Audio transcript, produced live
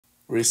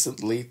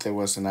Recently, there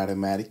was an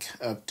automatic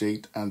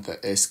update on the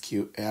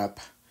SQ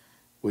app,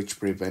 which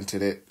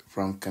prevented it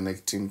from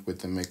connecting with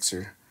the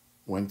mixer.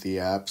 When the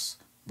app's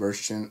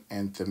version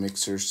and the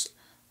mixer's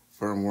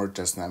firmware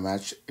does not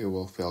match, it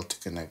will fail to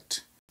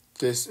connect.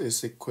 This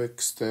is a quick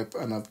step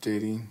on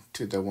updating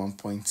to the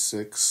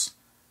 1.6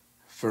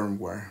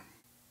 firmware.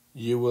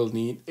 You will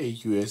need a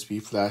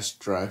USB flash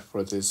drive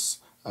for this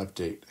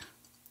update.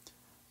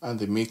 On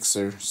the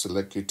mixer,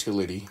 select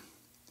Utility.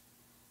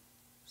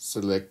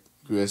 Select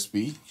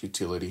USB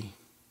Utility.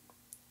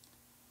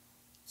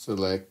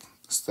 Select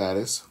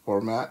Status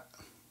Format.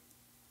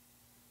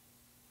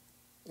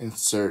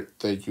 Insert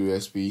the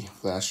USB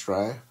flash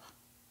drive.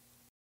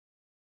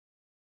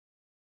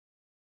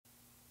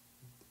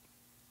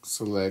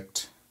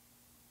 Select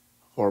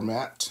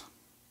Format.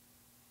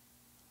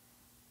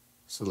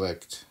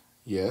 Select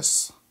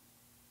Yes.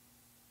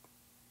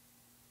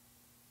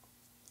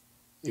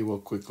 It will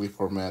quickly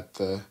format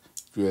the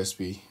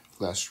USB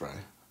flash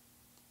drive.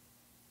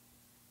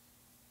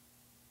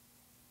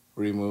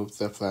 Remove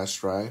the flash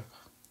drive.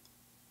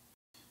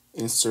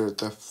 Insert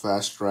the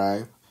flash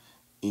drive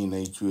in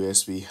a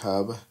USB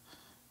hub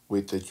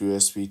with the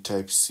USB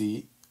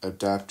Type-C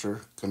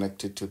adapter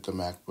connected to the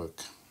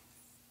MacBook.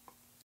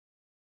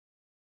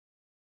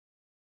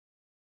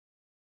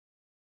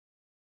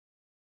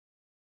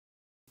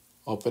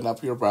 Open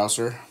up your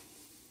browser.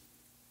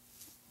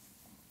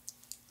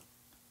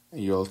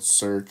 You'll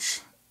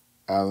search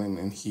Allen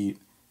and Heath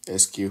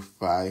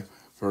SQ5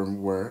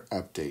 Firmware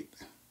Update.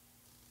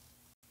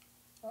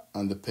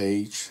 On the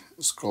page,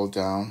 scroll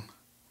down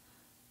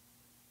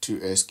to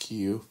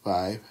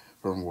SQ5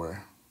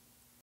 Firmware.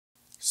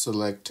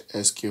 Select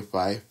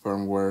SQ5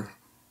 Firmware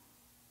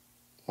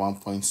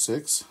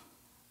 1.6.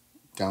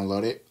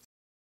 Download it.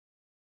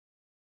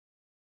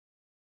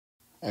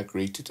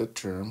 Agree to the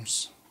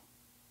terms.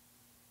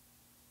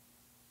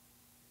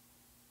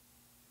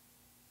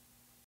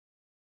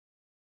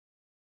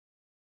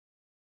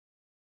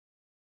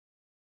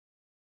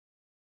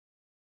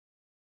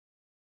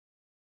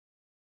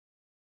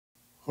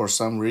 For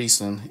some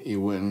reason, it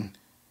wouldn't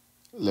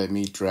let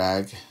me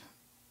drag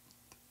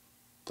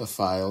the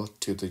file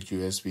to the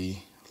USB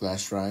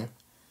flash drive,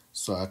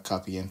 so I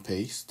copy and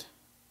paste.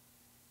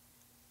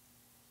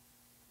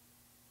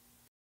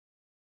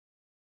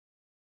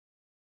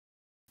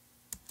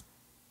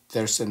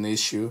 There's an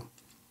issue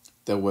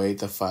the way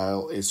the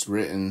file is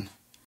written,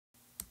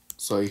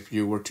 so if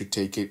you were to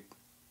take it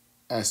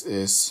as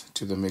is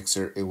to the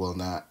mixer, it will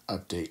not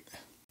update.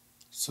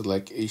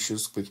 Select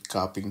Issues with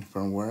Copying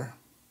Firmware.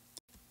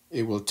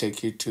 It will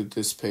take you to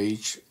this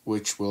page,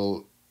 which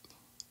will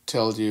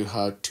tell you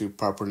how to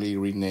properly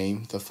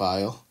rename the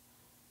file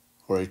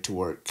for it to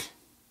work.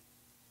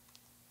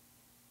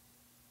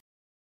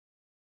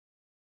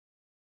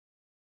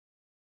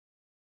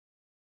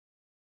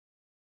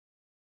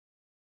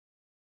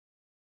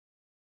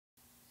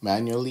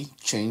 Manually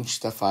change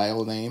the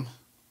file name.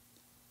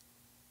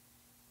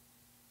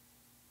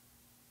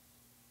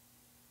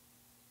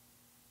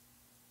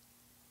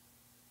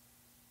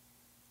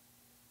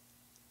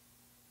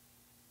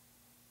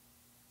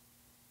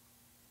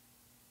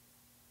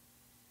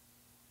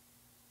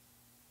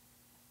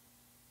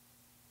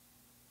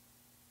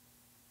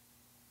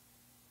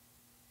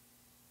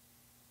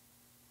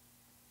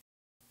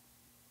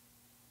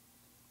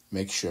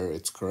 Make sure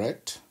it's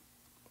correct.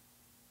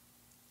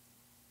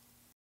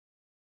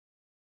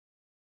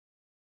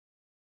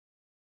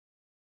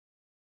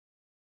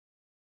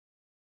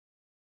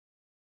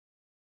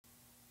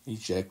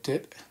 Eject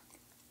it.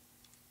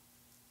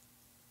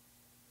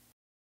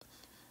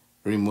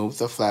 Remove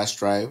the flash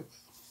drive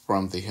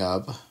from the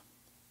hub.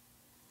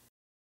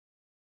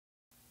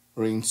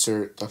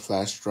 Reinsert the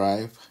flash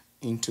drive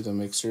into the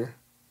mixer.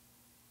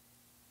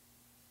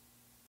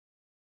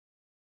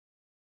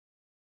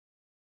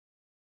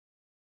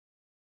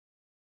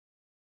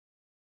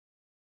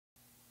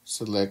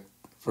 Select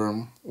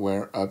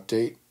Firmware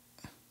Update.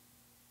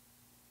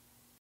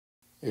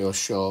 It will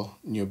show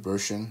new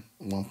version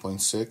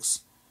 1.6.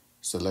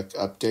 Select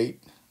Update.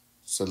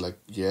 Select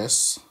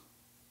Yes.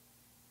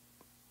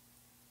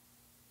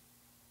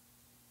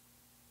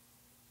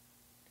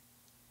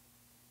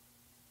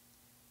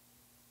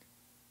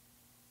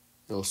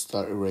 It'll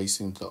start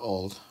erasing the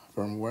old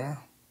firmware.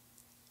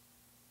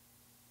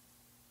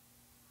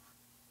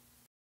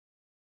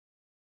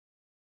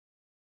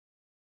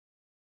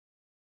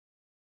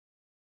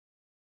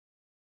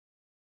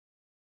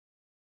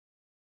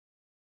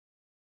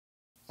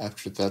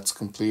 After that's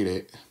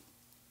completed,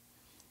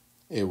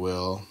 it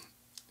will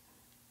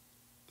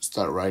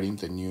start writing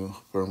the new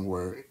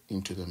firmware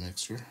into the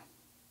mixer.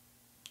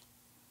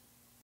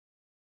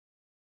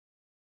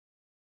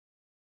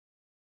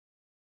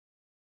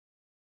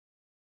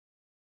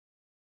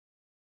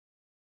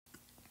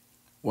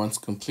 Once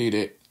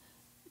completed,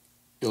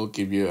 it'll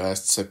give you a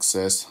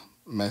success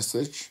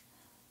message.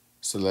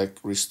 Select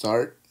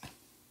Restart.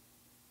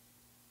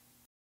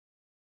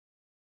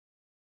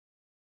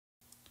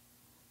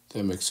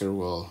 The mixer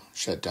will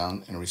shut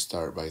down and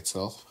restart by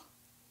itself.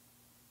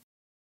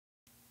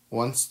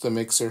 Once the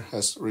mixer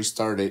has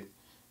restarted,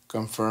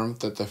 confirm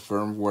that the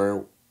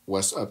firmware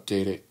was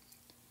updated.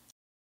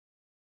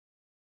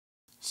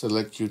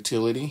 Select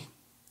Utility,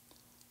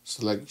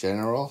 select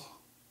General,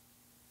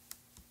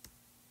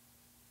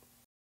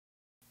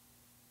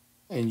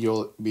 and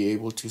you'll be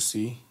able to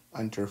see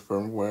under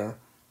firmware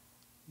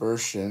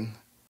version,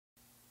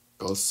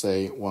 it'll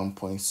say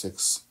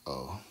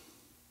 1.6.0.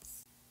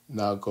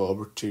 Now go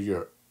over to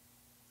your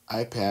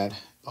iPad,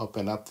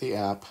 open up the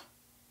app.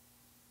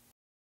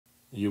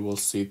 You will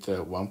see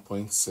the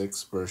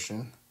 1.6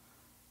 version.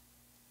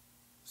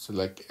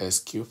 Select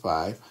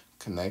SQ5,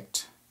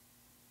 connect,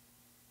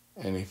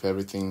 and if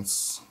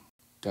everything's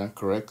done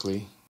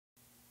correctly,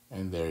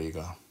 and there you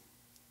go.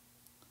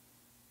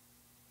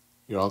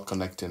 You're all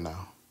connected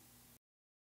now.